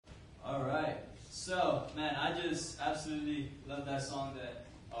So, man, I just absolutely love that song that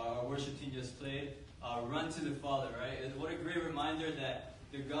our worship team just played. Run to the Father, right? What a great reminder that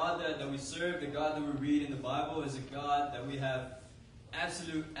the God that we serve, the God that we read in the Bible, is a God that we have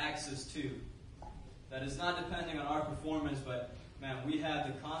absolute access to. That is not depending on our performance, but, man, we have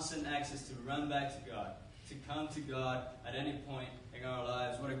the constant access to run back to God, to come to God at any point in our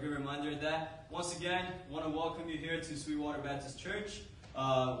lives. What a good reminder of that. Once again, I want to welcome you here to Sweetwater Baptist Church.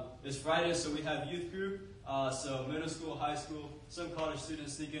 It's Friday, so we have youth group. So middle school, high school, some college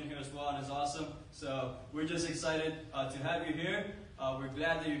students sneak in here as well, and it's awesome. So we're just excited to have you here. We're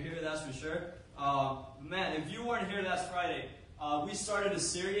glad that you're here, that's for sure. Man, if you weren't here last Friday, we started a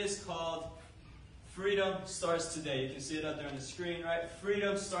series called Freedom Starts Today. You can see it up there on the screen, right?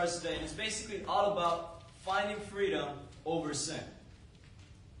 Freedom Starts Today. And it's basically all about finding freedom over sin.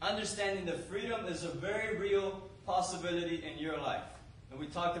 Understanding that freedom is a very real possibility in your life. And we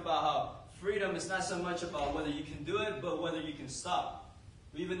talked about how freedom is not so much about whether you can do it, but whether you can stop.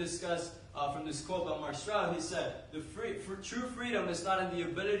 We even discussed from this quote by Mark Stroud. He said, true freedom is not in the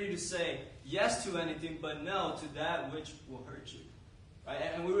ability to say yes to anything, but no to that which will hurt you. Right?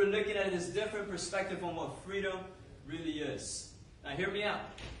 And we were looking at this different perspective on what freedom really is. Now hear me out.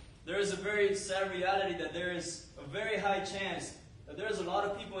 There is a very sad reality that there is a very high chance that there's a lot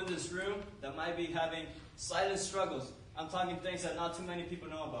of people in this room that might be having silent struggles. I'm talking things that not too many people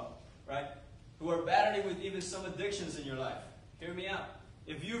know about, right? Who are battling with even some addictions in your life. Hear me out.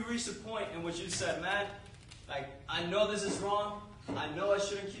 If you've reached a point in which you said, man, like, I know this is wrong. I know I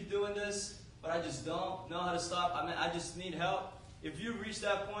shouldn't keep doing this, but I just don't know how to stop. I just need help. If you reach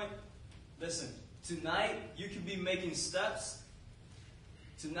that point, listen, tonight you could be making steps.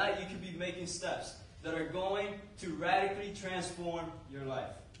 Tonight you could be making steps that are going to radically transform your life.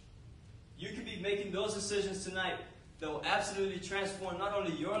 You could be making those decisions tonight that will absolutely transform not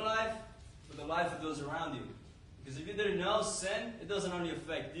only your life, but the life of those around you. Because if you didn't know, sin, it doesn't only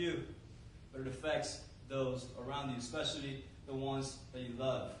affect you, but it affects those around you, especially the ones that you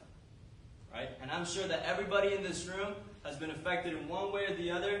love. Right? And I'm sure that everybody in this room has been affected in one way or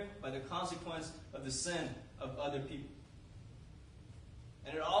the other by the consequence of the sin of other people.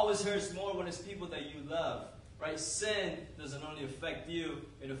 And it always hurts more when it's people that you love. Right? Sin doesn't only affect you,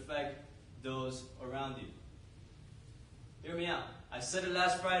 it affects those around you. Hear me out. I said it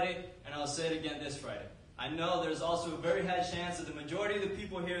last Friday, and I'll say it again this Friday. I know there's also a very high chance that the majority of the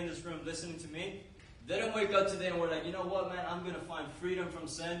people here in this room listening to me, they didn't wake up today and were like, you know what, man, I'm going to find freedom from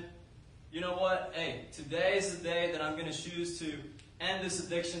sin. You know what? Hey, today is the day that I'm going to choose to end this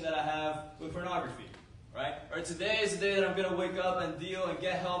addiction that I have with pornography. Right? Or today is the day that I'm going to wake up and deal and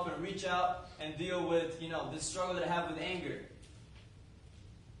get help and reach out and deal with, this struggle that I have with anger.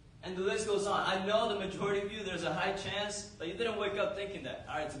 And the list goes on. I know the majority of you, there's a high chance that you didn't wake up thinking that.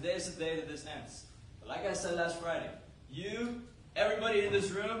 All right, today is the day that this ends. But like I said last Friday, everybody in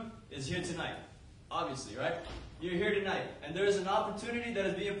this room is here tonight. Obviously, right? You're here tonight. And there's an opportunity that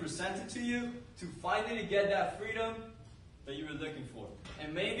is being presented to you to finally get that freedom that you were looking for.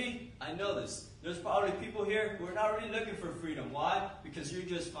 And maybe, I know this, there's probably people here who are not really looking for freedom. Why? Because you're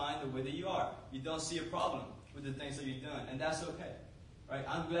just fine the way that you are. You don't see a problem with the things that you're doing. And that's okay. Right?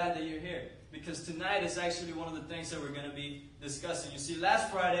 I'm glad that you're here, because tonight is actually one of the things that we're going to be discussing. You see,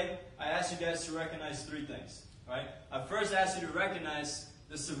 last Friday, I asked you guys to recognize three things. Right? I first asked you to recognize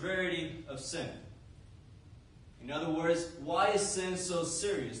the severity of sin. In other words, why is sin so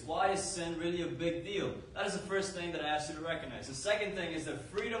serious? Why is sin really a big deal? That is the first thing that I asked you to recognize. The second thing is that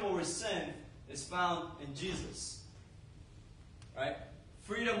freedom over sin is found in Jesus. Right?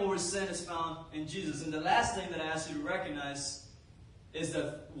 Freedom over sin is found in Jesus. And the last thing that I asked you to recognize is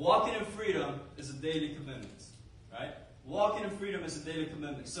that walking in freedom is a daily commitment. Right? Walking in freedom is a daily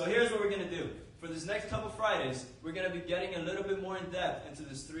commitment. So here's what we're going to do. For this next couple Fridays, we're going to be getting a little bit more in depth into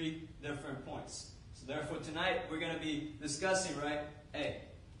these three different points. So therefore tonight, we're going to be discussing, right, hey,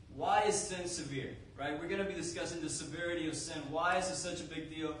 why is sin severe? Right? We're going to be discussing the severity of sin. Why is it such a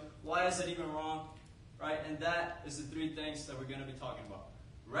big deal? Why is it even wrong? Right? And that is the three things that we're going to be talking about.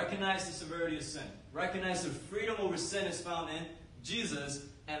 Recognize the severity of sin. Recognize the freedom over sin is found in Jesus.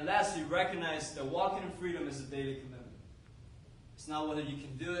 And lastly, recognize that walking in freedom is a daily commitment. It's not whether you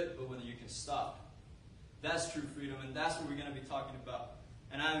can do it, but whether you can stop. That's true freedom, and that's what we're going to be talking about.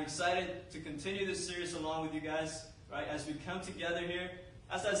 And I'm excited to continue this series along with you guys, right, as we come together here.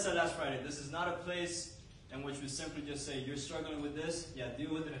 As I said last Friday, this is not a place in which we simply just say, you're struggling with this, yeah,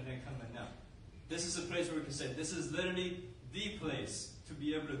 deal with it, and then come in now. This is a place where we can say, this is literally the place to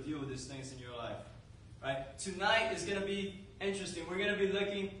be able to deal with these things in your life. Right? Tonight is going to be interesting. We're going to be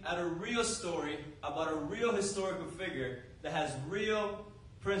looking at a real story about a real historical figure that has real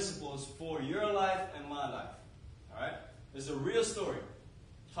principles for your life and my life. Alright? It's a real story.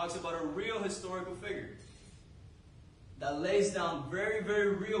 It talks about a real historical figure that lays down very, very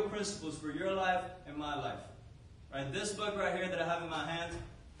real principles for your life and my life. Right? This book right here that I have in my hand,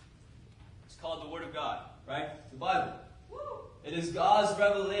 it's called the Word of God. Right? The Bible. It is God's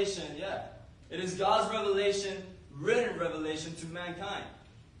revelation, yeah. It is God's revelation, written revelation to mankind.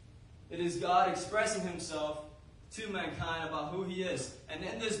 It is God expressing Himself to mankind about who He is. And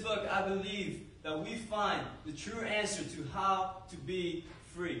in this book, I believe that we find the true answer to how to be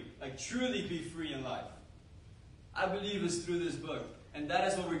free. Like, truly be free in life. I believe it's through this book. And that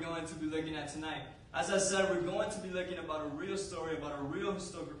is what we're going to be looking at tonight. As I said, we're going to be looking about a real story, about a real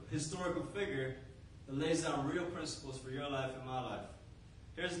historical figure that lays down real principles for your life and my life.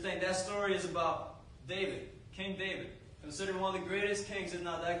 Here's the thing. That story is about David, King David. Considered one of the greatest kings, if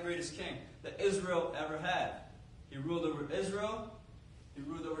not that greatest king, that Israel ever had. He ruled over Israel. He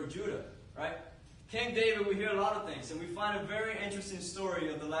ruled over Judah. Right? King David, we hear a lot of things. And we find a very interesting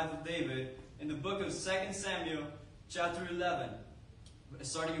story of the life of David in the book of 2 Samuel, chapter 11.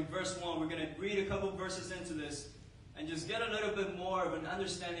 Starting in verse 1, we're going to read a couple verses into this and just get a little bit more of an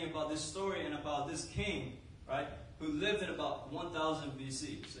understanding about this story and about this king, right, who lived in about 1000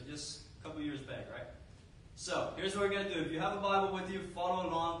 BC. So just a couple years back, right? So here's what we're going to do. If you have a Bible with you, follow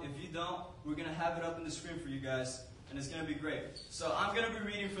along. If you don't, we're going to have it up on the screen for you guys, and it's going to be great. So I'm going to be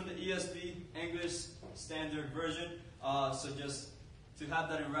reading from the ESV, English Standard Version, so just to have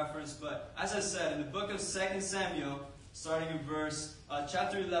that in reference. But as I said, in the book of 2 Samuel, starting in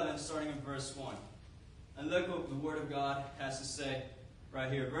chapter 11, starting in verse 1. And look what the Word of God has to say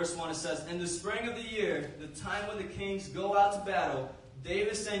right here. Verse 1, it says, "In the spring of the year, the time when the kings go out to battle,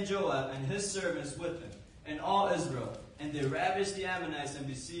 David sent Joab and his servants with him, and all Israel. And they ravaged the Ammonites and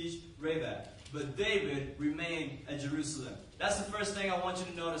besieged Rabbah. But David remained at Jerusalem." That's the first thing I want you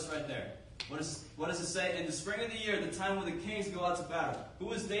to notice right there. What does it say? In the spring of the year, the time when the kings go out to battle.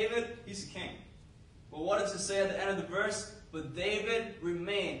 Who is David? He's a king. But what does it say at the end of the verse? But David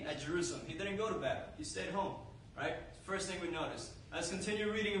remained at Jerusalem. He didn't go to battle. He stayed home. Right? First thing we notice. Let's continue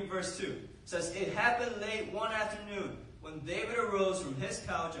reading in verse 2. It says, "It happened late one afternoon, when David arose from his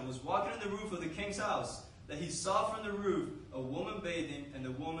couch and was walking on the roof of the king's house, that he saw from the roof a woman bathing, and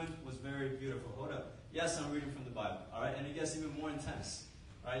the woman was very beautiful." Hold up. Yes, I'm reading from the Bible. All right? And it gets even more intense.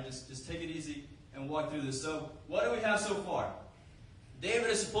 All right? Just take it easy and walk through this. So, what do we have so far?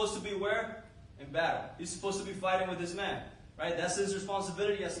 David is supposed to be where? In battle. He's supposed to be fighting with his men. Right? That's his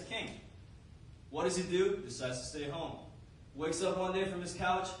responsibility as a king. What does he do? Decides to stay home. Wakes up one day from his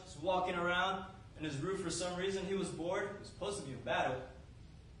couch. He's walking around in his roof for some reason. He was bored. He was supposed to be in battle.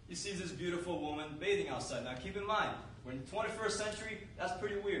 He sees this beautiful woman bathing outside. Now keep in mind, we're in the 21st century. That's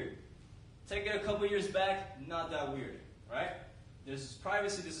pretty weird. Take it a couple years back. Not that weird. Right? There's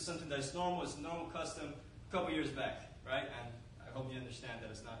privacy. This is something that's normal. It's a normal custom a couple years back. Right? And I hope you understand that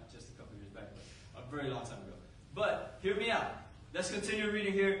it's not just a couple years back, but a very long time ago. But, hear me out. Let's continue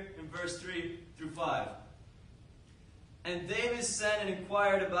reading here in verse 3 through 5. "And David sent and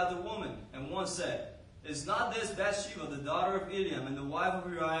inquired about the woman, and one said, 'Is not this Bathsheba, the daughter of Eliam, and the wife of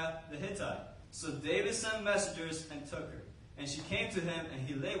Uriah the Hittite?' So David sent messengers and took her. And she came to him, and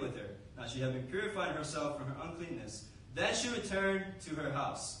he lay with her. Now she had been purifying herself from her uncleanness. Then she returned to her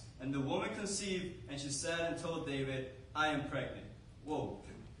house. And the woman conceived, and she said and told David, 'I am pregnant.'" Whoa.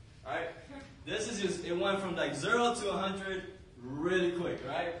 Alright? This is just, it went from like 0 to 100 really quick,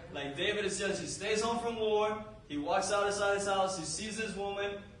 right? Like David is just, he stays home from war, he walks outside his house, he sees this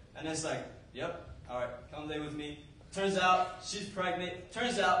woman, and it's like, yep, alright, come lay with me. Turns out, she's pregnant.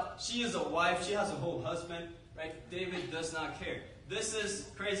 Turns out, she is a wife, she has a whole husband, right? David does not care. This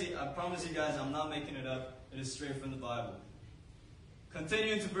is crazy, I promise you guys, I'm not making it up. It is straight from the Bible.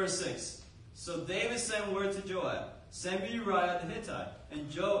 Continuing to verse 6. "So David sent word to Joab, 'Send me Uriah the Hittite.' And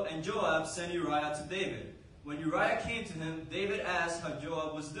Joab sent Uriah to David. When Uriah came to him, David asked how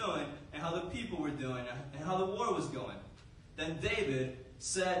Joab was doing, and how the people were doing, and how the war was going. Then David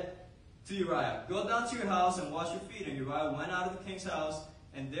said to Uriah, 'Go down to your house and wash your feet.' And Uriah went out of the king's house,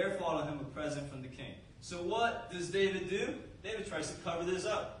 and there followed him a present from the king." So what does David do? David tries to cover this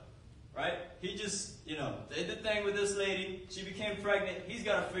up. Right? He just, did the thing with this lady. She became pregnant. He's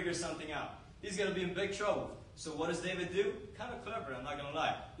got to figure something out. He's going to be in big trouble. So what does David do? Kind of clever, I'm not going to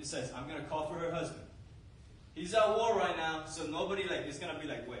lie. He says, "I'm going to call for her husband." He's at war right now, so nobody is going to be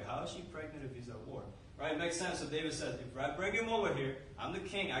like, "Wait, how is she pregnant if he's at war?" Right? It makes sense. So David says, "If I bring him over here, I'm the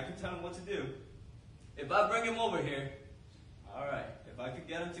king, I can tell him what to do. If I bring him over here, all right, if I could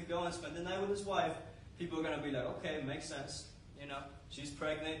get him to go and spend the night with his wife, people are going to be like, okay, it makes sense. She's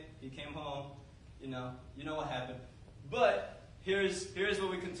pregnant, he came home, you know what happened." But here's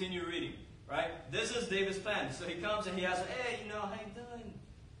what we continue reading, right? This is David's plan. So he comes and he asks, hey, how you doing?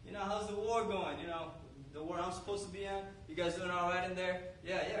 How's the war going? The war I'm supposed to be in? You guys doing all right in there?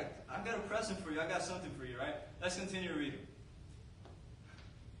 Yeah, I got a present for you. I got something for you, right? Let's continue reading.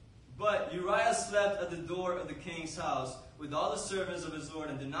 But Uriah slept at the door of the king's house with all the servants of his lord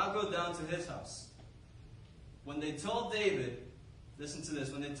and did not go down to his house. When they told David, listen to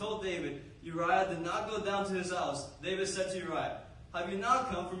this, when they told David, Uriah did not go down to his house, David said to Uriah, have you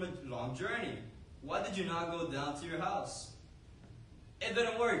not come from a long journey? Why did you not go down to your house? It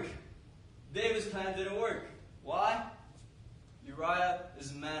didn't work. David's plan didn't work. Why? Uriah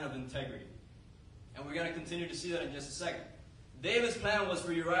is a man of integrity. And we're going to continue to see that in just a second. David's plan was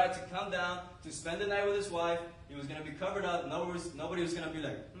for Uriah to come down, to spend the night with his wife. He was going to be covered up. Nobody was going to be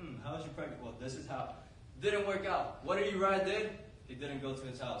like, how is your pregnant? Well, this is how. Didn't work out. What did Uriah do? He didn't go to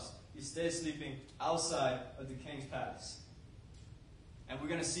his house. He stayed sleeping outside of the king's palace. And we're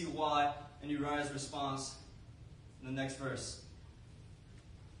going to see why in Uriah's response in the next verse.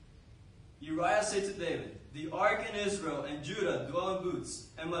 Uriah said to David, the ark in Israel and Judah dwell in booths,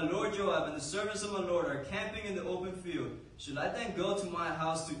 and my lord Joab and the servants of my lord are camping in the open field. Should I then go to my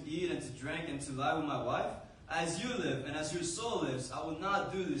house to eat and to drink and to lie with my wife? As you live and as your soul lives, I will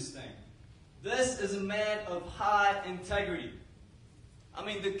not do this thing. This is a man of high integrity.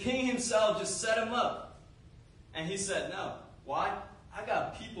 The king himself just set him up. And he said, no. Why? I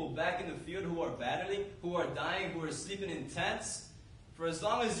got people back in the field who are battling, who are dying, who are sleeping in tents. For as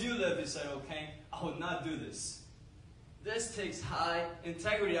long as you live, he said, okay, I will not do this. This takes high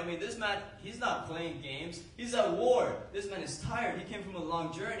integrity. This man, he's not playing games. He's at war. This man is tired. He came from a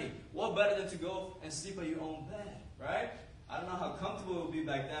long journey. What better than to go and sleep at your own bed, right? I don't know how comfortable it would be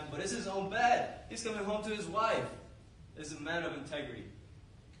back then, but it's his own bed. He's coming home to his wife. This is a man of integrity.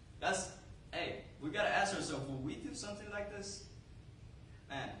 We got to ask ourselves, will we do something like this?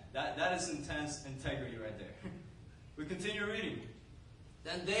 Man, that is intense integrity right there. We continue reading.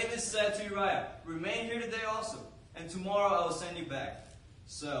 Then David said to Uriah, remain here today also, and tomorrow I will send you back.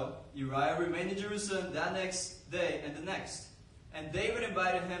 So Uriah remained in Jerusalem that next day and the next. And David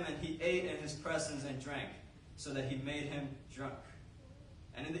invited him, and he ate in his presence and drank, so that he made him drunk.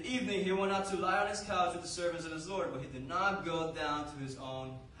 And in the evening he went out to lie on his couch with the servants of his lord, but he did not go down to his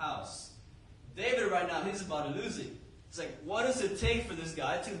own house. David right now, he's about to lose it. It's like, what does it take for this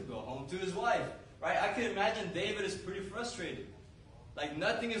guy to go home to his wife? Right? I can imagine David is pretty frustrated. Like,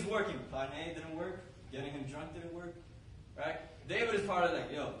 nothing is working. Plan A didn't work. Getting him drunk didn't work. Right? David is part of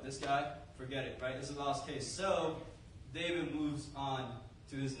like, this guy, forget it. Right? It's a lost case. So, David moves on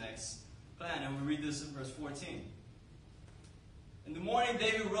to his next plan. And we read this in verse 14. In the morning,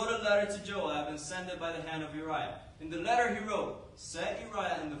 David wrote a letter to Joab and sent it by the hand of Uriah. In the letter he wrote, set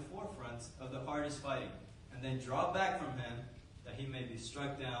Uriah in the forefront of the hardest fighting, and then draw back from him, that he may be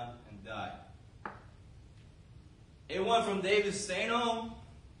struck down and die. It went from David staying home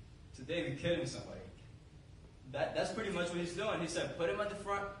to David killing somebody. That's pretty much what he's doing. He said, put him at the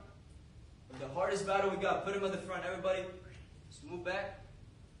front of the hardest battle we got. Put him at the front. Everybody, just move back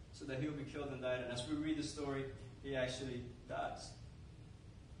so that he'll be killed and died. And as we read the story, he actually dies.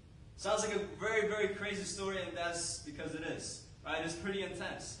 Sounds like a very, very crazy story, and that's because it is. Right? It's pretty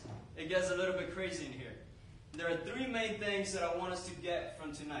intense. It gets a little bit crazy in here. There are three main things that I want us to get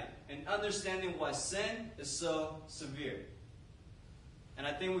from tonight in understanding why sin is so severe. And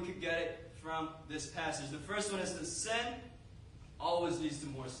I think we could get it from this passage. The first one is that sin always leads to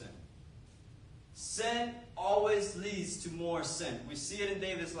more sin. Sin always leads to more sin. We see it in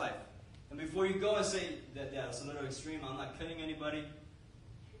David's life. And before you go and say that, it's a little extreme, I'm not killing anybody,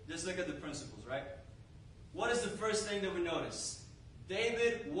 just look at the principles, right? What is the first thing that we notice?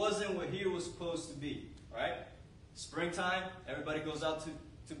 David wasn't where he was supposed to be, right? Springtime, everybody goes out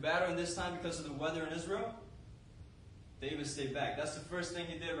to battle in this time because of the weather in Israel. David stayed back. That's the first thing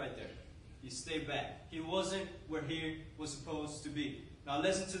he did right there. He stayed back. He wasn't where he was supposed to be. Now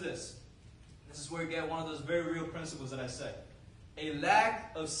listen to this. This is where you get one of those very real principles that I said. A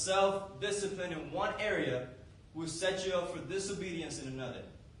lack of self-discipline in one area will set you up for disobedience in another.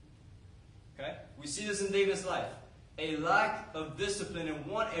 Okay? We see this in David's life. A lack of discipline in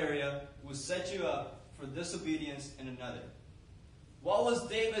one area will set you up for disobedience in another. What was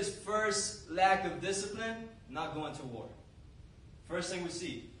David's first lack of discipline? Not going to war. First thing we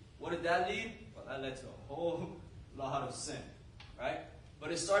see. What did that lead? Well, that led to a whole lot of sin. Right?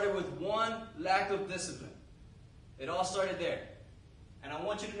 But it started with one lack of discipline. It all started there. And I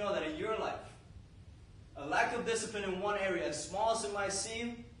want you to know that in your life, a lack of discipline in one area, as small as it might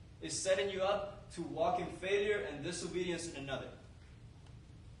seem, is setting you up to walk in failure and disobedience in another.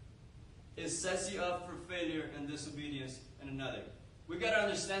 It sets you up for failure and disobedience and another. We got to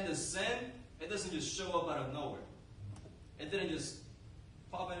understand that sin, it doesn't just show up out of nowhere. It didn't just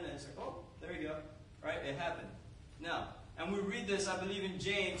pop in and it's like, oh, there you go. Right? It happened. Now, and we read this, I believe, in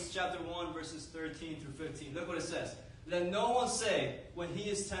James chapter 1, verses 13 through 15. Look what it says. Let no one say when he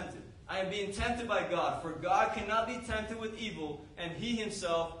is tempted, I am being tempted by God, for God cannot be tempted with evil, and he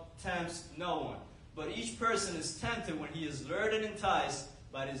himself tempts no one. But each person is tempted when he is lured and enticed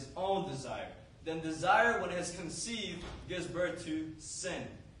by his own desire. Then desire, when it is conceived, gives birth to sin.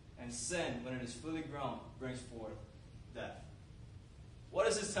 And sin, when it is fully grown, brings forth death. What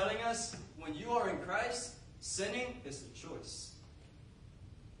is this telling us? When you are in Christ, sinning is a choice.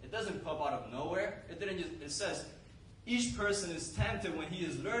 It doesn't pop out of nowhere. It says, each person is tempted when he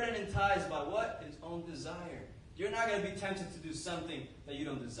is lured and enticed by what? His own desire. You're not going to be tempted to do something that you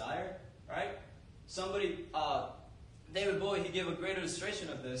don't desire, right? David Bowie, he gave a great illustration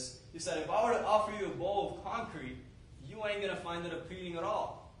of this. He said, if I were to offer you a bowl of concrete, you ain't going to find it appealing at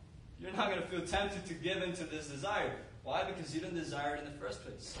all. You're not going to feel tempted to give into this desire. Why? Because you didn't desire it in the first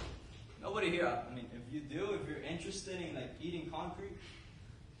place. Nobody here, I mean, if you do, if you're interested in like eating concrete,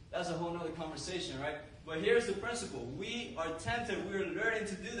 that's a whole other conversation, right? But here's the principle. We are tempted, we're learning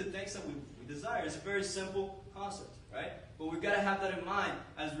to do the things that we desire. It's a very simple concept, right? But we've got to have that in mind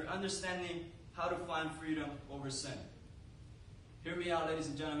as we're understanding how to find freedom over sin. Hear me out, ladies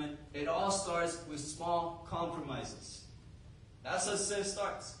and gentlemen. It all starts with small compromises. That's how sin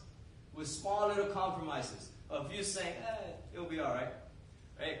starts. With small little compromises. Of you saying, it'll be all right.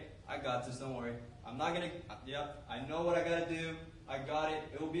 Right? I got this, don't worry. I'm not going to, I know what I got to do. I got it.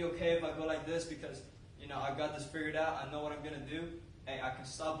 It will be okay if I go like this because, I got this figured out. I know what I'm going to do. Hey, I can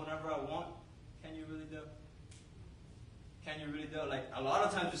stop whenever I want. Can you really do? Can you really do? Like, a lot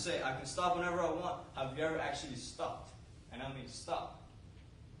of times you say, I can stop whenever I want. Have you ever actually stopped? And I mean stop.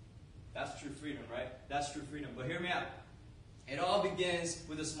 That's true freedom, right? That's true freedom. But hear me out. It all begins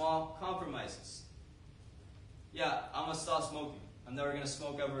with the small compromises. Yeah, I'm going to stop smoking. I'm never going to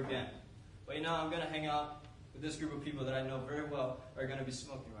smoke ever again. But I'm going to hang out with this group of people that I know very well are going to be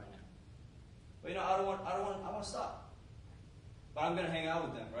smoking right now. But I want to stop. But I'm going to hang out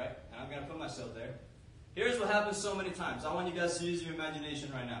with them, right? And I'm going to put myself there. Here's what happens so many times. I want you guys to use your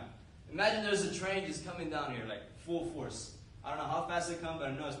imagination right now. Imagine there's a train just coming down here, like full force. I don't know how fast they come, but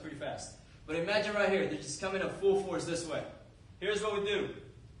I know it's pretty fast. But imagine right here, they're just coming at full force this way. Here's what we do.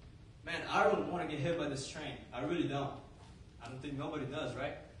 Man, I don't want to get hit by this train. I really don't. I don't think nobody does,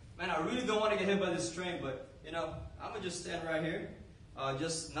 right? Man, I really don't want to get hit by this train, but, I'm going to just stand right here.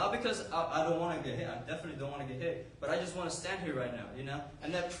 Just not because I don't want to get hit. I definitely don't want to get hit. But I just want to stand here right now,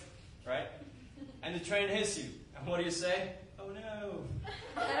 And then, right? And the train hits you. And what do you say? Oh, no.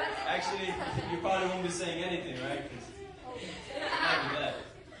 Actually, you probably won't be saying anything, right? Not that.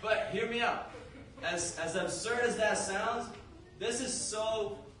 But hear me out. As absurd as that sounds, this is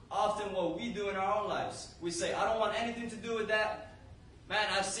so often what we do in our own lives. We say, I don't want anything to do with that. Man,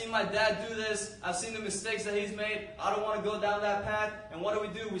 I've seen my dad do this. I've seen the mistakes that he's made. I don't want to go down that path. And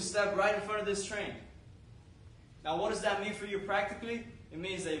what do? We step right in front of this train. Now, what does that mean for you practically? It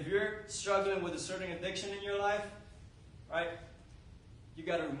means that if you're struggling with a certain addiction in your life, right, you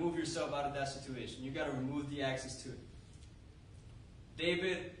got to remove yourself out of that situation. You got to remove the access to it.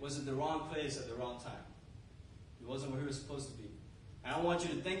 David was in the wrong place at the wrong time. He wasn't where he was supposed to be. And I want you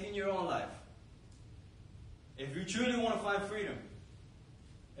to think in your own life. If you truly want to find freedom,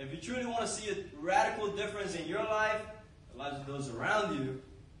 if you truly want to see a radical difference in your life, the lives of those around you,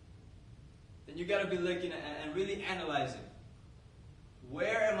 then you got to be looking and really analyzing.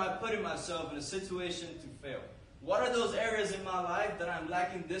 Where am I putting myself in a situation to fail? What are those areas in my life that I'm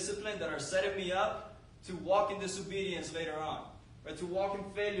lacking discipline, that are setting me up to walk in disobedience later on, or to walk in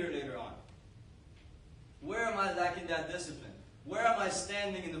failure later on? Where am I lacking that discipline? Where am I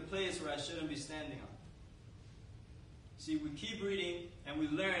standing in the place where I shouldn't be standing on? See, we keep reading and we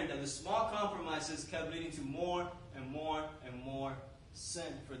learn that the small compromises kept leading to more and more and more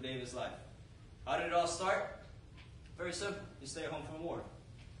sin for David's life. How did it all start? Very simple. You stay home from war.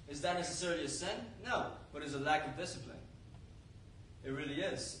 Is that necessarily a sin? No, but it's a lack of discipline. It really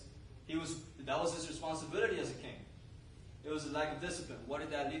is. That was his responsibility as a king. It was a lack of discipline. What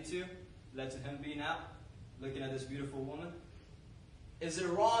did that lead to? It led to him being out, looking at this beautiful woman. Is it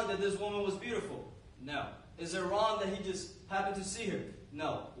wrong that this woman was beautiful? No. Is it wrong that he just happened to see her?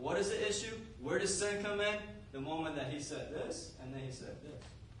 No. What is the issue? Where does sin come in? The moment that he said this, and then he said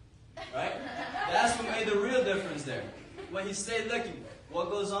this. Right? That's what made the real difference there. When he stayed looking, what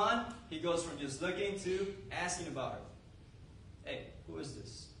goes on? He goes from just looking to asking about her. Hey, who is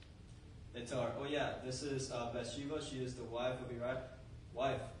this? They tell her, oh yeah, this is Bathsheba. She is the wife of Uriah.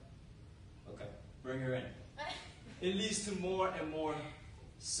 Wife. Okay, bring her in. it leads to more and more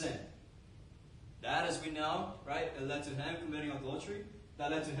sin. That, as we know, right, it led to him committing adultery. That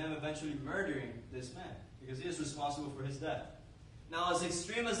led to him eventually murdering this man, because he is responsible for his death. Now, as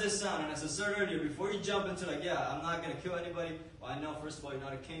extreme as this sounds, and as I said earlier, before you jump into like, yeah, I'm not going to kill anybody, well, I know, first of all, you're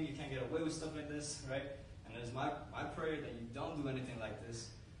not a king, you can't get away with stuff like this, right? And it is my prayer that you don't do anything like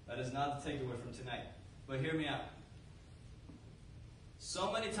this. That is not the takeaway from tonight. But hear me out.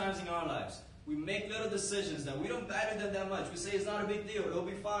 So many times in our lives, we make little decisions that we don't value them that much. We say it's not a big deal, it'll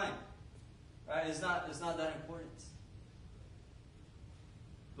be fine. Right? It's not that important.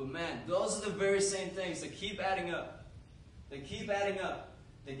 But man, those are the very same things that keep adding up. They keep adding up.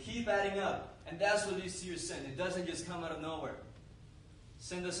 They keep adding up. And that's what leads to your sin. It doesn't just come out of nowhere.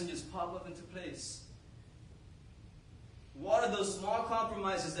 Sin doesn't just pop up into place. What are those small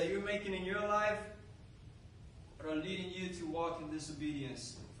compromises that you're making in your life that are leading you to walk in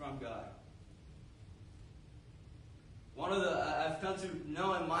disobedience from God? I've come to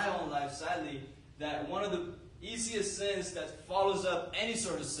know in my own life, sadly, that one of the easiest sins that follows up any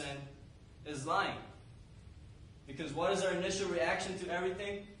sort of sin is lying. Because what is our initial reaction to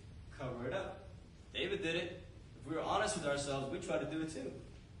everything? Cover it up. David did it. If we were honest with ourselves, we try to do it too.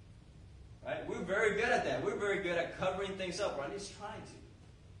 Right? We're very good at that. We're very good at covering things up, or at least trying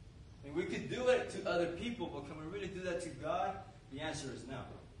to. I mean, we could do it to other people, but can we really do that to God? The answer is no.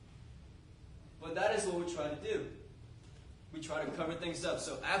 But that is what we try to do. We try to cover things up.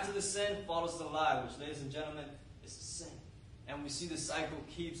 So after the sin follows the lie, which, ladies and gentlemen, is the sin. And we see the cycle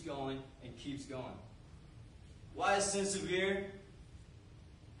keeps going and keeps going. Why is sin severe?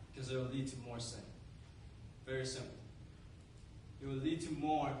 Because it will lead to more sin. Very simple. It will lead to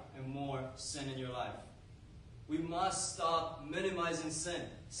more and more sin in your life. We must stop minimizing sin,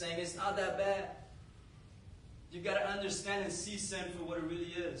 saying it's not that bad. You've got to understand and see sin for what it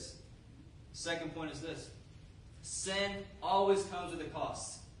really is. Second point is this. Sin always comes with a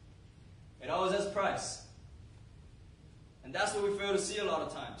cost. It always has a price. And that's what we fail to see a lot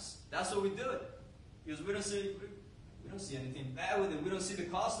of times. That's what we do it. Because we don't see anything bad with it. We don't see the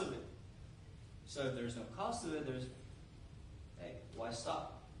cost of it. So if there's no cost to it, hey, why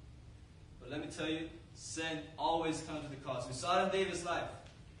stop? But let me tell you, sin always comes with a cost. We saw it in David's life.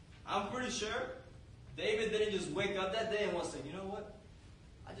 I'm pretty sure David didn't just wake up that day and was like, you know what?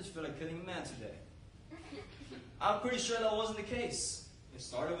 I just feel like killing a man today. I'm pretty sure that wasn't the case. It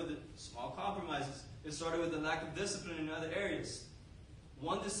started with the small compromises. It started with the lack of discipline in other areas.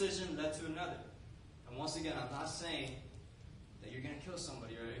 One decision led to another. And once again, I'm not saying that you're going to kill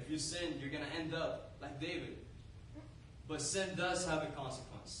somebody, or if you sin, you're going to end up like David. But sin does have a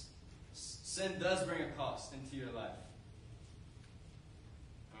consequence. Sin does bring a cost into your life.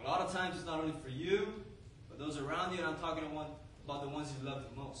 And a lot of times it's not only for you, but those around you, and I'm talking about the ones you love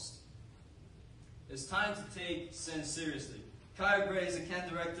the most. It's time to take sin seriously. Kyle Gray is a camp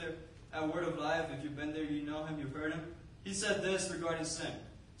director at Word of Life. If you've been there, you know him, you've heard him. He said this regarding sin.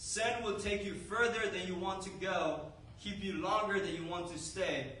 Sin will take you further than you want to go, keep you longer than you want to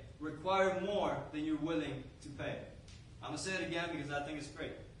stay, require more than you're willing to pay. I'm going to say it again because I think it's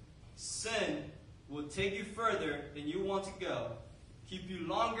great. Sin will take you further than you want to go, keep you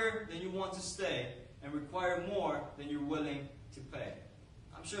longer than you want to stay, and require more than you're willing to pay.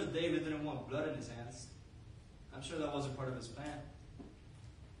 I'm sure David didn't want blood in his hands. I'm sure that wasn't part of his plan.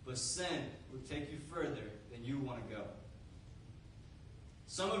 But sin will take you further than you want to go.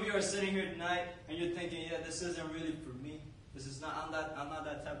 Some of you are sitting here tonight and you're thinking, yeah, this isn't really for me. This is not, I'm not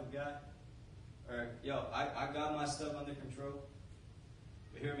that type of guy. Or, yo, I got my stuff under control.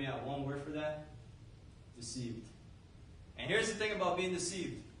 But hear me out, one word for that, deceived. And here's the thing about being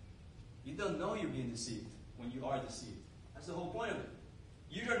deceived. You don't know you're being deceived when you are deceived. That's the whole point of it.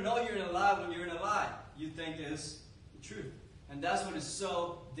 You don't know you're in a lie when you're in a lie. You think it's the truth. And that's what is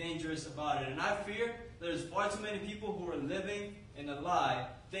so dangerous about it. And I fear there's far too many people who are living in a lie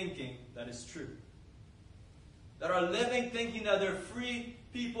thinking that it's true. That are living thinking that they're free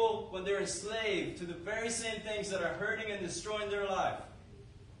people when they're enslaved to the very same things that are hurting and destroying their life.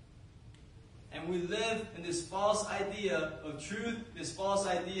 And we live in this false idea of truth, this false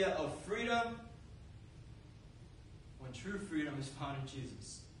idea of freedom, when true freedom is found in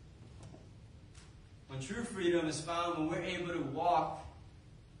Jesus. When true freedom is found when we're able to walk,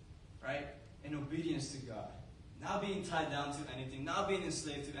 right, in obedience to God. Not being tied down to anything, not being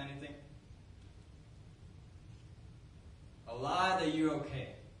enslaved to anything. A lie that you're okay.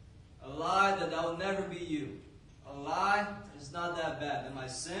 A lie that will never be you. A lie that is not that bad. Am I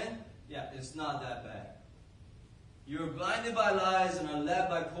sin? Yeah, it's not that bad. You're blinded by lies and are led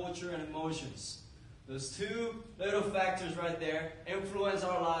by culture and emotions. Those two little factors right there influence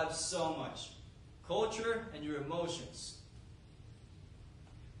our lives so much. culture and your emotions.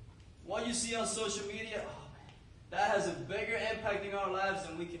 What you see on social media, oh man, that has a bigger impact in our lives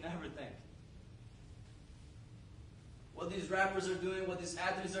than we can ever think. What these rappers are doing, what these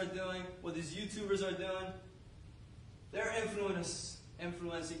athletes are doing, what these YouTubers are doing, they're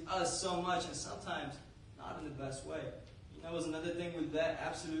influencing us so much, and sometimes not in the best way. You know what's another thing with that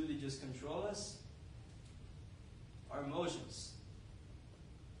absolutely just control us? Our emotions.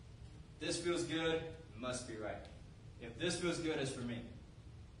 This feels good, it must be right. If this feels good, it's for me.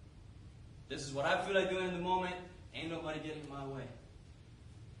 This is what I feel like doing in the moment, ain't nobody getting in my way.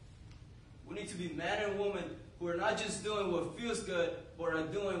 We need to be man and woman who are not just doing what feels good, but are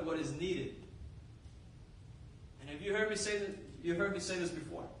doing what is needed. And have you heard me say this? You've heard me say this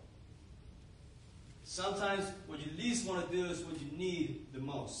before. Sometimes what you least want to do is what you need the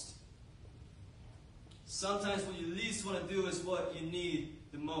most. Sometimes what you least want to do is what you need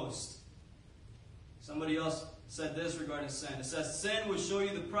the most. Somebody else said this regarding sin. It says, sin will show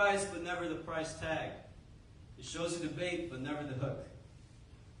you the price, but never the price tag. It shows you the bait, but never the hook.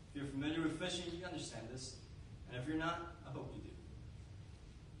 If you're familiar with fishing, you understand this. And if you're not, I hope you do.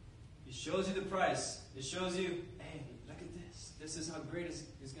 It shows you the price. It shows you, hey, look at this. This is how great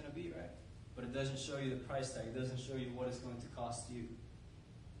it's going to be, right? But it doesn't show you the price tag. It doesn't show you what it's going to cost you.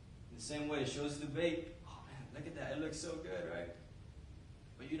 In the same way, it shows you the bait. Oh man, look at that. It looks so good, right?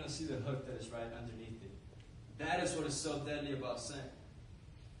 But you don't see the hook that is right underneath it. That is what is so deadly about sin.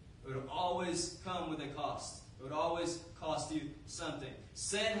 It would always come with a cost. It would always cost you something.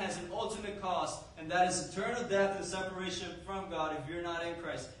 Sin has an ultimate cost, and that is eternal death and separation from God if you're not in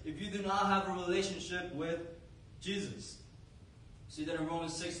Christ. If you do not have a relationship with Jesus. See that in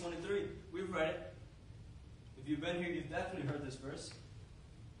Romans 6:23. We've read it. If you've been here, you've definitely heard this verse.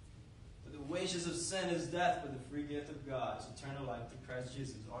 For the wages of sin is death, but the free gift of God is eternal life through Christ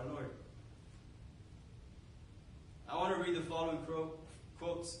Jesus, our Lord. I want to read the following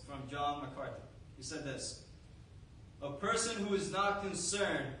quotes from John MacArthur. He said this: a person who is not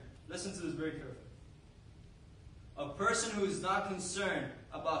concerned, listen to this very carefully. A person who is not concerned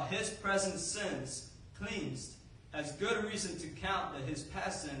about his present sins cleansed has good reason to count that his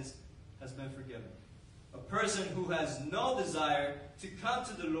past sins has been forgiven. A person who has no desire to come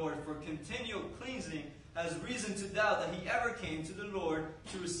to the Lord for continual cleansing has reason to doubt that he ever came to the Lord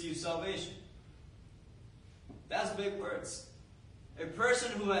to receive salvation. That's big words. A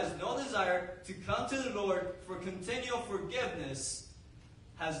person who has no desire to come to the Lord for continual forgiveness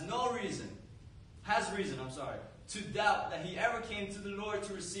has reason to doubt that he ever came to the Lord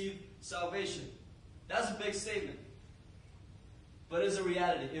to receive salvation. That's a big statement. But it's a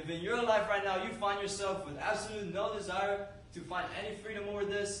reality. If in your life right now you find yourself with absolutely no desire to find any freedom over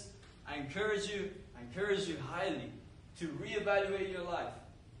this, I encourage you highly to reevaluate your life.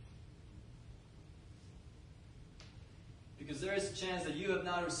 Because there is a chance that you have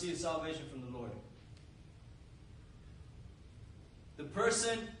not received salvation from the Lord. The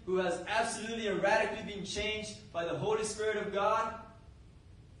person who has absolutely and radically been changed by the Holy Spirit of God,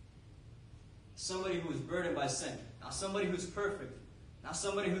 somebody who is burdened by sin. Not somebody who's perfect. Not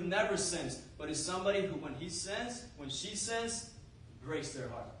somebody who never sins. But is somebody who, when he sins, when she sins, breaks their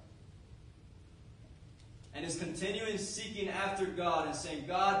heart. And is continuing seeking after God and saying,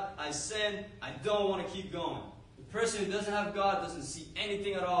 God, I sin. I don't want to keep going. The person who doesn't have God doesn't see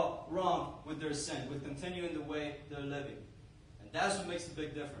anything at all wrong with their sin, with continuing the way they're living. And that's what makes the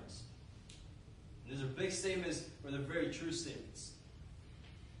big difference. And these are big statements, but they're very true statements.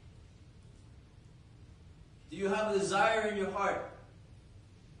 Do you have a desire in your heart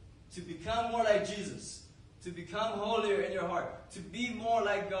to become more like Jesus? To become holier in your heart? To be more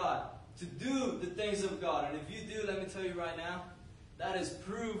like God? To do the things of God? And if you do, let me tell you right now, that is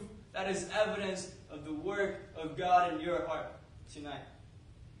proof, that is evidence of the work of God in your heart tonight.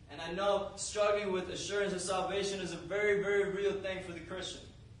 And I know struggling with assurance of salvation is a very, very real thing for the Christian.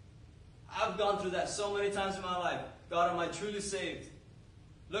 I've gone through that so many times in my life. God, am I truly saved?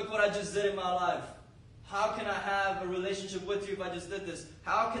 Look what I just did in my life. How can I have a relationship with you if I just did this?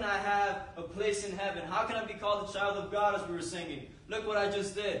 How can I have a place in heaven? How can I be called a child of God, as we were singing? Look what I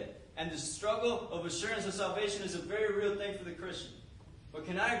just did. And the struggle of assurance of salvation is a very real thing for the Christian. But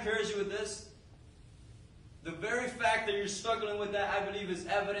can I encourage you with this? The very fact that you're struggling with that, I believe, is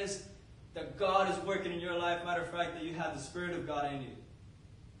evidence that God is working in your life. Matter of fact, that you have the Spirit of God in you.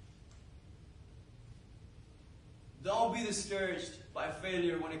 Don't be discouraged by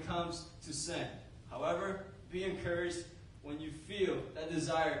failure when it comes to sin. However, be encouraged when you feel that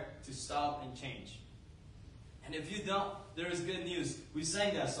desire to stop and change. And if you don't, there is good news. We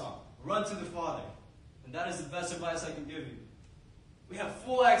sang that song, Run to the Father. And that is the best advice I can give you. We have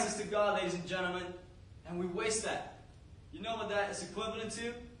full access to God, ladies and gentlemen. And we waste that. You know what that is equivalent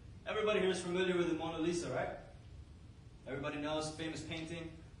to? Everybody here is familiar with the Mona Lisa, right? Everybody knows, famous painting,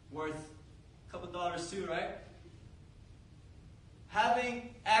 worth a couple dollars too, right?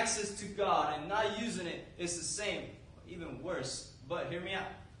 Having access to God and not using it is the same, even worse. But hear me out,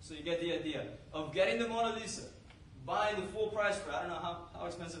 so you get the idea of getting the Mona Lisa, buying the full price for it. I don't know how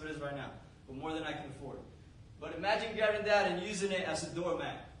expensive it is right now, but more than I can afford. But imagine getting that and using it as a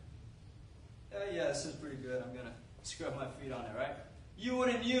doormat. Yeah, this is pretty good. I'm going to scrub my feet on it, right? You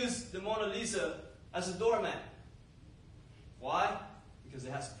wouldn't use the Mona Lisa as a doormat. Why? Because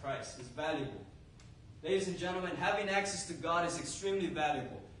it has a price. It's valuable. Ladies and gentlemen, having access to God is extremely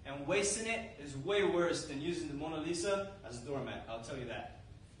valuable. And wasting it is way worse than using the Mona Lisa as a doormat. I'll tell you that.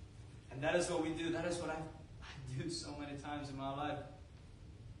 And that is what we do. That is what I do so many times in my life.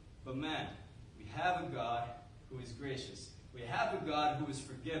 But man, we have a God who is gracious. We have a God who is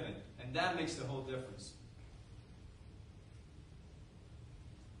forgiving. And that makes the whole difference.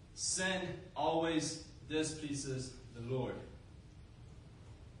 Sin always displeases the Lord.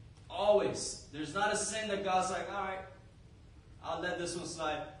 Always. There's not a sin that God's like, all right, I'll let this one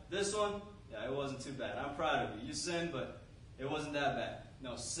slide. This one, yeah, it wasn't too bad. I'm proud of you. You sinned, but it wasn't that bad.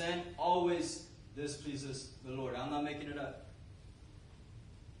 No, sin always displeases the Lord. I'm not making it up.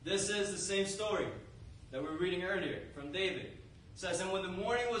 This is the same story that we were reading earlier from David. It says, and when the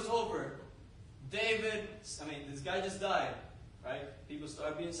morning was over, this guy just died, right? People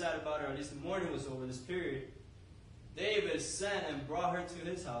started being sad about it, or at least the morning was over, this period. David sent and brought her to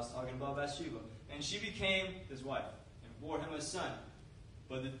his house, talking about Bathsheba. And she became his wife and bore him a son.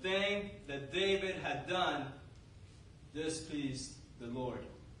 But the thing that David had done displeased the Lord.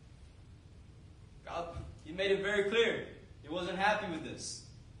 God, he made it very clear. He wasn't happy with this.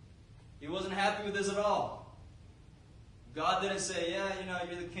 He wasn't happy with this at all. God didn't say, yeah,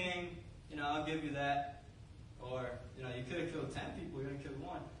 you're the king. I'll give you that. Or, you could have killed 10 people. You're going to kill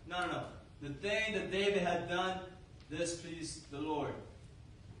one. No. The thing that David had done displeased the Lord.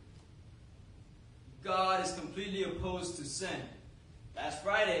 God is completely opposed to sin. Last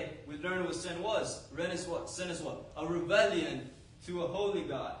Friday, we learned what sin was. Sin is what? A rebellion to a holy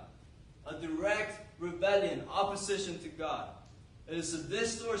God. A direct rebellion, opposition to God. It is a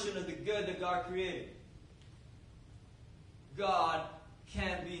distortion of the good that God created. God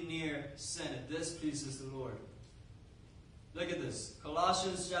can't be near sin. It displeases the Lord. Look at this.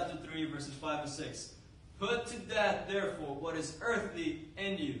 Colossians chapter 3, verses 5 and 6. Put to death, therefore, what is earthly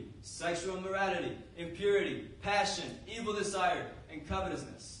in you, sexual immorality, impurity, passion, evil desire, and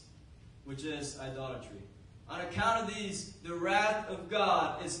covetousness, which is idolatry. On account of these, the wrath of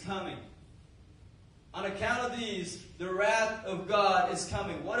God is coming. On account of these, the wrath of God is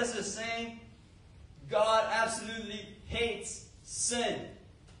coming. What is it saying? God absolutely hates sin.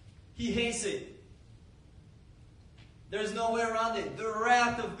 He hates it. There's no way around it. The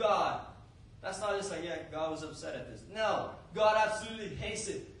wrath of God. That's not just like, yeah, God was upset at this. No, God absolutely hates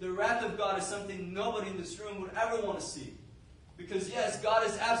it. The wrath of God is something nobody in this room would ever want to see. Because yes, God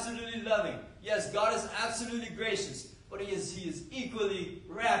is absolutely loving. Yes, God is absolutely gracious. But He is equally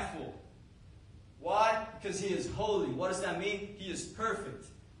wrathful. Why? Because He is holy. What does that mean? He is perfect.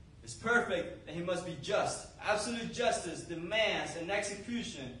 He's perfect, and He must be just. Absolute justice demands an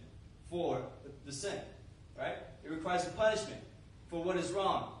execution for the sin. Right? It requires a punishment for what is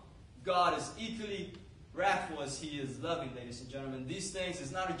wrong. God is equally wrathful as He is loving, ladies and gentlemen. These things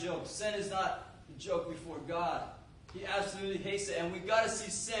is not a joke. Sin is not a joke before God. He absolutely hates it. And we've got to see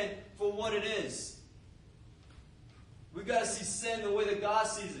sin for what it is. We've got to see sin the way that God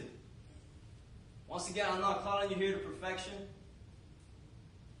sees it. Once again, I'm not calling you here to perfection.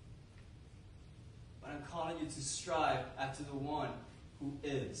 But I'm calling you to strive after the one who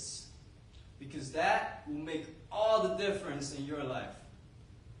is. Because that will make all the difference in your life.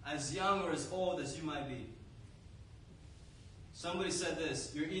 As young or as old as you might be. Somebody said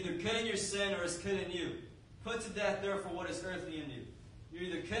this: you're either killing your sin or it's killing you. Put to death, therefore, what is earthly in you. You're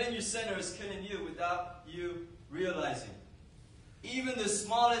either killing your sin or it's killing you without you realizing. Even the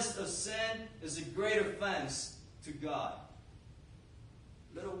smallest of sin is a great offense to God.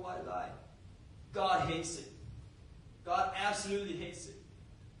 Little white lie. God hates it. God absolutely hates it.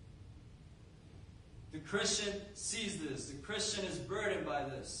 The Christian sees this. The Christian is burdened by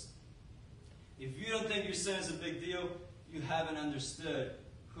this. If you don't think your sin is a big deal, you haven't understood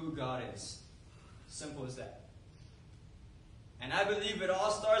who God is. Simple as that. And I believe it all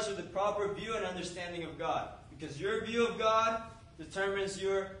starts with the proper view and understanding of God. Because your view of God determines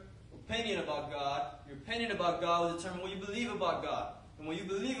your opinion about God. Your opinion about God will determine what you believe about God. And what you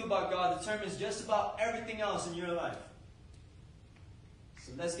believe about God determines just about everything else in your life.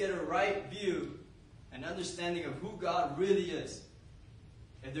 So let's get a right view an understanding of who God really is.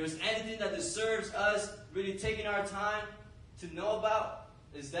 If there's anything that deserves us really taking our time to know about,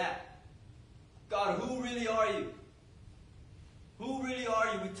 is that. God, who really are you? Who really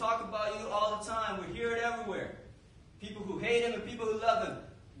are you? We talk about you all the time. We hear it everywhere. People who hate Him and people who love Him.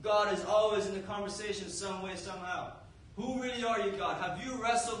 God is always in the conversation some way, somehow. Who really are you, God? Have you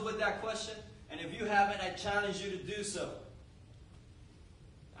wrestled with that question? And if you haven't, I challenge you to do so.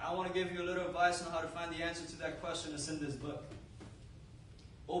 I want to give you a little advice on how to find the answer to that question that's in this book.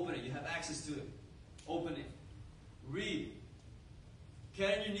 Open it. You have access to it. Open it. Read.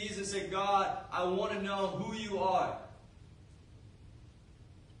 Get on your knees and say, God, I want to know who you are.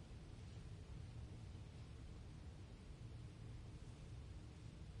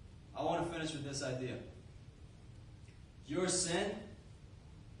 I want to finish with this idea. Your sin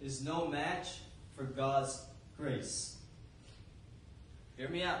is no match for God's grace. Hear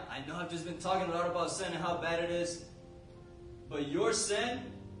me out. I know I've just been talking a lot about sin and how bad it is. But your sin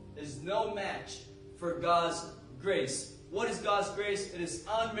is no match for God's grace. What is God's grace? It is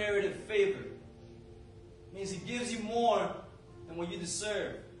unmerited favor. It means He gives you more than what you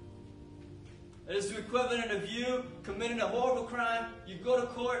deserve. It is the equivalent of you committing a horrible crime. You go to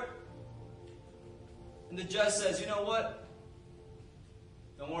court, and the judge says, you know what?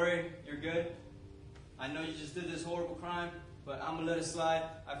 Don't worry, you're good. I know you just did this horrible crime, but I'm going to let it slide.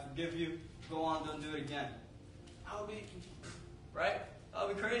 I forgive you. Go on, don't do it again. I'll be, right? I'll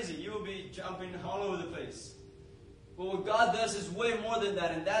be crazy. You will be jumping all over the place. But what God does is way more than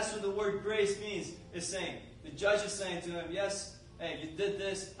that, and that's what the word grace means. It's saying, the judge is saying to him, yes, hey, you did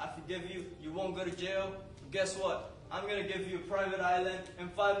this, I forgive you, you won't go to jail. But guess what? I'm going to give you a private island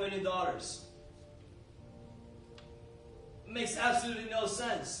and $5 million. It makes absolutely no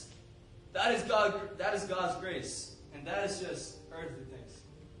sense. That is God's grace. And that is just earthly things.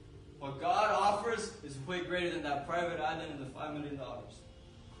 What God offers is way greater than that private island and the $5 million.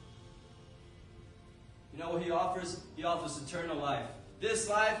 You know what He offers? He offers eternal life. This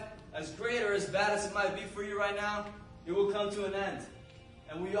life, as great or as bad as it might be for you right now, it will come to an end.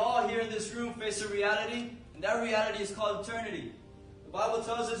 And we all here in this room face a reality, and that reality is called eternity. The Bible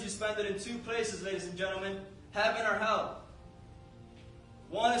tells us you spend it in two places, ladies and gentlemen, heaven or hell.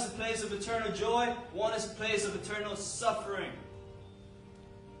 One is a place of eternal joy, one is a place of eternal suffering.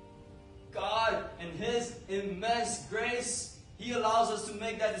 God, in His immense grace, He allows us to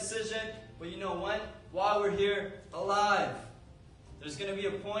make that decision, but you know when? While we're here alive. There's going to be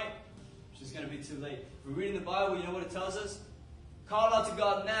a point which is going to be too late. If we're reading the Bible, you know what it tells us? Call out to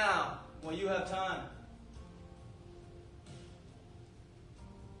God now while you have time.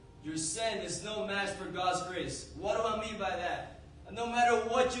 Your sin is no match for God's grace. What do I mean by that? No matter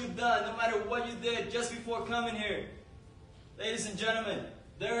what you've done, no matter what you did just before coming here, ladies and gentlemen,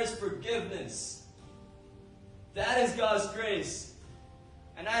 there is forgiveness. That is God's grace.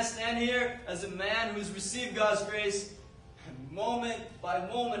 And I stand here as a man who's received God's grace moment by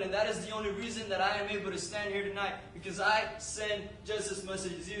moment, and that is the only reason that I am able to stand here tonight, because I sin just as much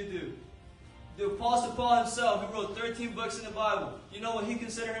as you do. The Apostle Paul himself, who wrote 13 books in the Bible, you know what he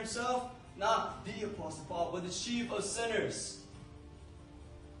considered himself? Not the Apostle Paul, but the chief of sinners.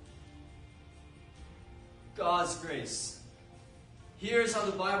 God's grace. Here's how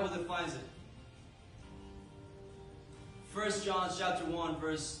the Bible defines it. 1 John chapter 1,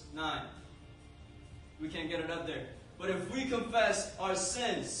 verse 9. We can't get it up there. But if we confess our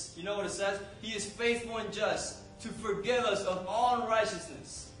sins, you know what it says? He is faithful and just to forgive us of all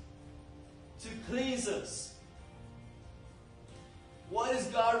unrighteousness, to cleanse us. What is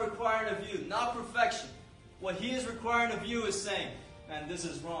God requiring of you? Not perfection. What He is requiring of you is saying, man, this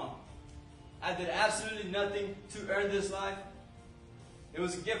is wrong. I did absolutely nothing to earn this life. It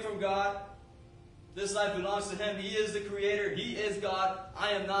was a gift from God. This life belongs to Him. He is the Creator. He is God.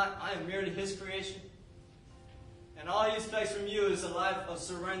 I am not. I am merely His creation. And all He expects from you is a life of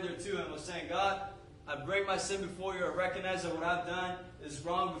surrender to Him, of saying, God, I break my sin before you. I recognize that what I've done is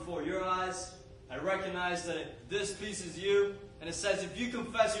wrong before your eyes. I recognize that this pleases you. And it says, if you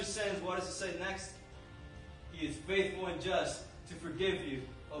confess your sins, what does it say next? He is faithful and just to forgive you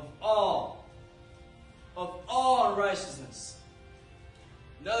of all unrighteousness.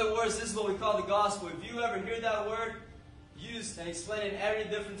 In other words, this is what we call the gospel. If you ever hear that word used and explained in every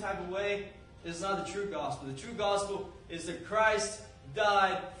different type of way, it's not the true gospel. The true gospel is that Christ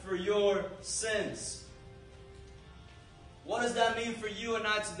died for your sins. What does that mean for you and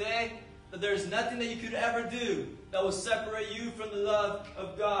I today? That there's nothing that you could ever do that will separate you from the love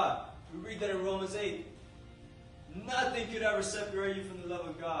of God. We read that in Romans 8. Nothing could ever separate you from the love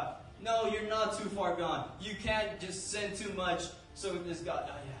of God. No, you're not too far gone. You can't just sin too much so this God,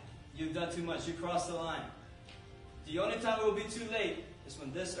 oh yeah, You've done too much. You crossed the line. The only time it will be too late is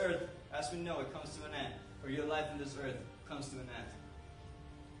when this earth, as we know it, comes to an end. Or your life in this earth comes to an end.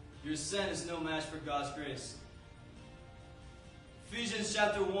 Your sin is no match for God's grace. Ephesians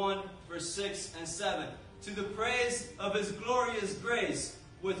chapter 1, verse 6 and 7. To the praise of His glorious grace,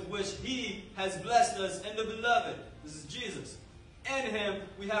 with which He has blessed us in the Beloved. This is Jesus. In Him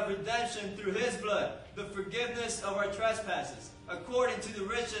we have redemption through His blood, the forgiveness of our trespasses, according to the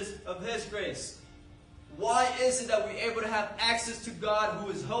riches of His grace. Why is it that we're able to have access to God who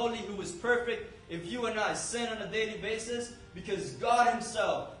is holy, who is perfect, if you and I sin on a daily basis? Because God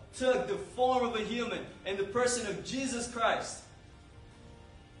Himself took the form of a human in the person of Jesus Christ.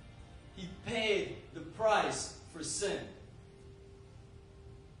 He paid the price for sin.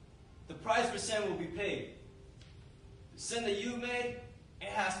 The price for sin will be paid. The sin that you made, it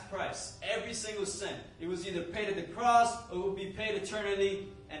has a price. Every single sin. It was either paid at the cross or it will be paid eternally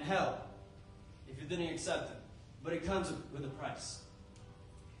in hell if you didn't accept Him. But it comes with a price.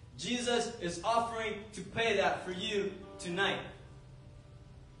 Jesus is offering to pay that for you tonight.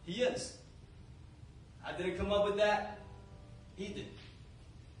 He is. I didn't come up with that. He did.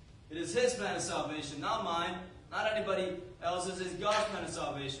 It is His plan of salvation, not mine, not anybody else's. It's God's plan of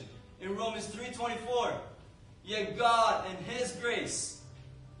salvation. In Romans 3:24, yet God in His grace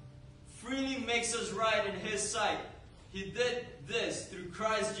freely makes us right in His sight. He did this through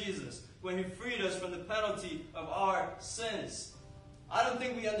Christ Jesus when He freed us from the penalty of our sins. I don't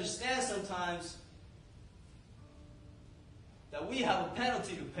think we understand sometimes that we have a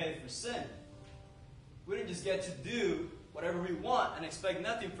penalty to pay for sin. We don't just get to do whatever we want and expect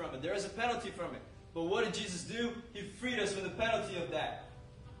nothing from it. There is a penalty from it. But what did Jesus do? He freed us from the penalty of that.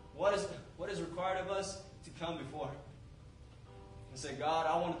 What is required of us? To come before Him and say, God,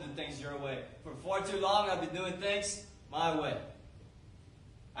 I want to do things your way. For far too long, I've been doing things my way.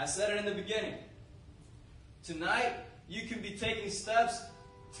 I said it in the beginning. Tonight, you can be taking steps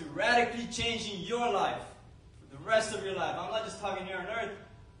to radically changing your life for the rest of your life. I'm not just talking here on earth.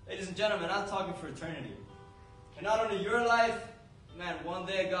 Ladies and gentlemen, I'm talking for eternity. And not only your life, man, one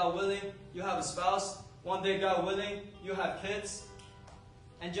day, God willing, you'll have a spouse. One day, God willing, you'll have kids.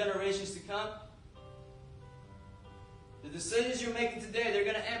 And generations to come. The decisions you're making today, they're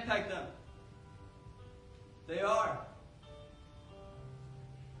going to impact them. They are.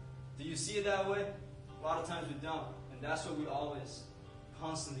 Do you see it that way? A lot of times we don't. And that's what we always,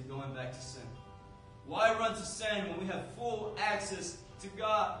 constantly going back to sin. Why run to sin when we have full access to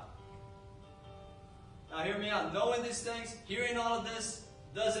God? Now hear me out. Knowing these things, hearing all of this,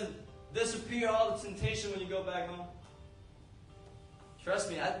 doesn't disappear all the temptation when you go back home. Trust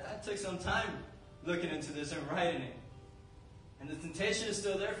me, I took some time looking into this and writing it. And the temptation is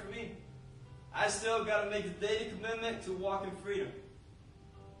still there for me. I still got to make the daily commitment to walk in freedom.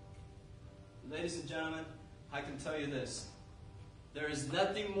 Ladies and gentlemen, I can tell you this. There is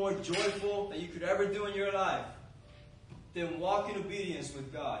nothing more joyful that you could ever do in your life than walk in obedience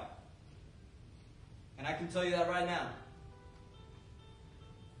with God. And I can tell you that right now.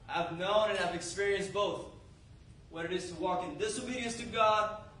 I've known and I've experienced both. What it is to walk in disobedience to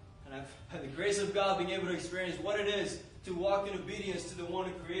God, and I've had the grace of God being able to experience what it is to walk in obedience to the one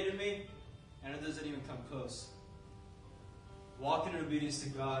who created me, and it doesn't even come close. Walking in obedience to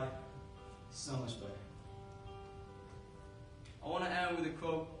God is so much better. I want to end with a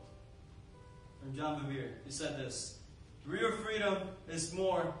quote from John Bevere. He said this: real freedom is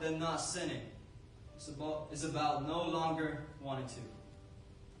more than not sinning. It's about no longer wanting to.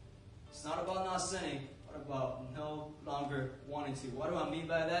 It's not about not sinning, but about no longer wanting to. What do I mean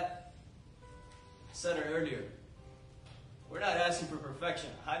by that? I said it earlier. We're not asking for perfection.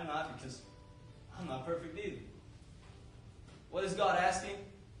 I'm not, because I'm not perfect either. What is God asking?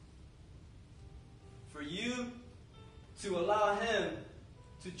 For you to allow Him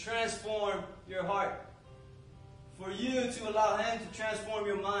to transform your heart. For you to allow Him to transform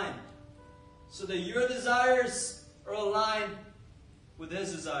your mind. So that your desires are aligned with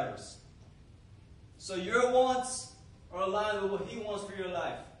His desires. So your wants are aligned with what He wants for your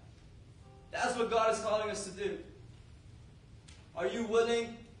life. That's what God is calling us to do. Are you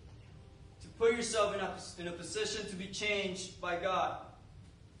willing to put yourself in a position to be changed by God?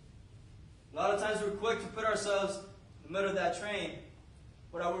 A lot of times we're quick to put ourselves in the middle of that train.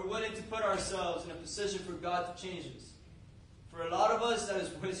 But are we willing to put ourselves in a position for God to change us? For a lot of us, that is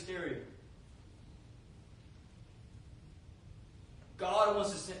way scarier. God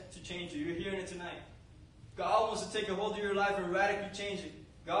wants to change you. You're hearing it tonight. God wants to take a hold of your life and radically change it.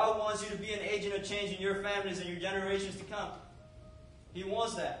 God wants you to be an agent of change in your families and your generations to come. He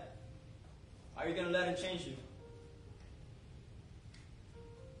wants that. Are you going to let Him change you?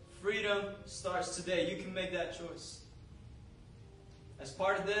 freedom starts today. You can make that choice. As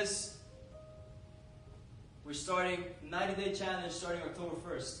part of this, we're starting 90-day challenge starting October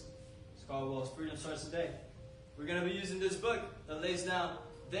 1st. It's called, well, Freedom Starts Today. We're going to be using this book that lays down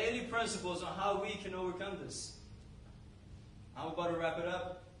daily principles on how we can overcome this. I'm about to wrap it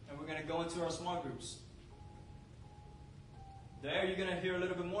up, and we're going to go into our small groups. There you're going to hear a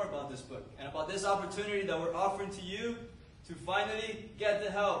little bit more about this book and about this opportunity that we're offering to you to finally get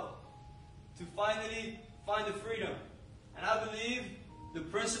the help, to finally find the freedom. And I believe the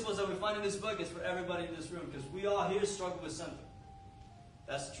principles that we find in this book is for everybody in this room, because we all here struggle with something.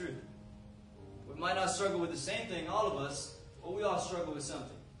 That's the truth. We might not struggle with the same thing, all of us, but we all struggle with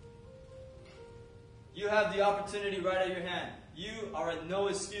something. You have the opportunity right at your hand. You are at no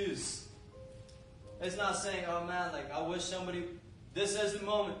excuse. It's not saying, oh man, like I wish somebody, this is the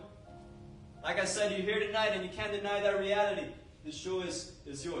moment. Like I said, you're here tonight and you can't deny that reality. The choice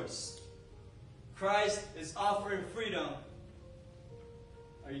is yours. Christ is offering freedom.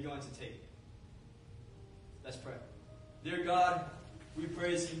 Are you going to take it? Let's pray. Dear God, we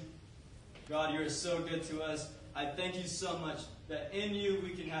praise you. God, you are so good to us. I thank you so much that in you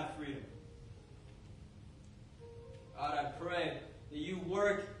we can have freedom. God, I pray that you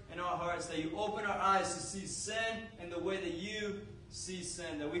work in our hearts, that you open our eyes to see sin in the way that you see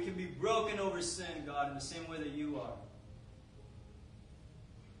sin, that we can be broken over sin, God, in the same way that you are.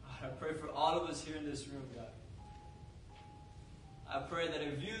 God, I pray for all of us here in this room, God. I pray that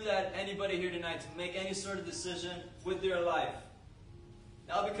if you let anybody here tonight to make any sort of decision with their life,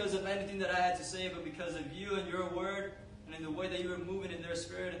 not because of anything that I had to say, but because of you and your word, and in the way that you are moving in their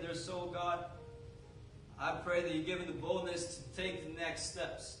spirit and their soul, God, I pray that you give them the boldness to take the next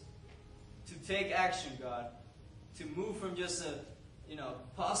steps, to take action, God, to move from just a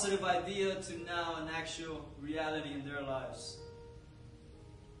positive idea to now an actual reality in their lives.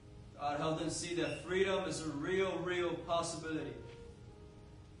 God, help them see that freedom is a real, real possibility.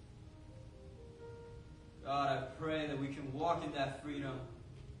 God, I pray that we can walk in that freedom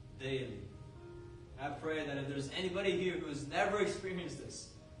daily. I pray that if there's anybody here who has never experienced this,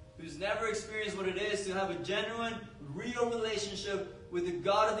 who's never experienced what it is to have a genuine, real relationship with the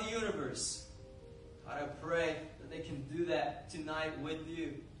God of the universe, God, I pray that they can do that tonight with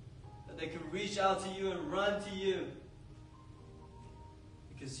you. That they can reach out to you and run to you.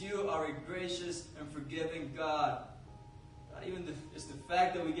 Because you are a gracious and forgiving God. God, even it's the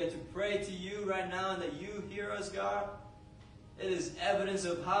fact that we get to pray to you right now and that you hear us, God, it is evidence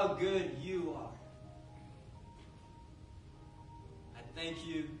of how good you are. I thank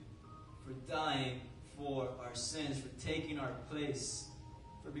you for dying for our sins, for taking our place,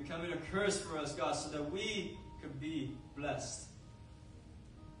 for becoming a curse for us, God, so that we could be blessed.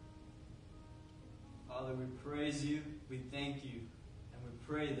 Father, we praise you, we thank you, and we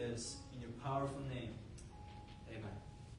pray this in your powerful name. Amen.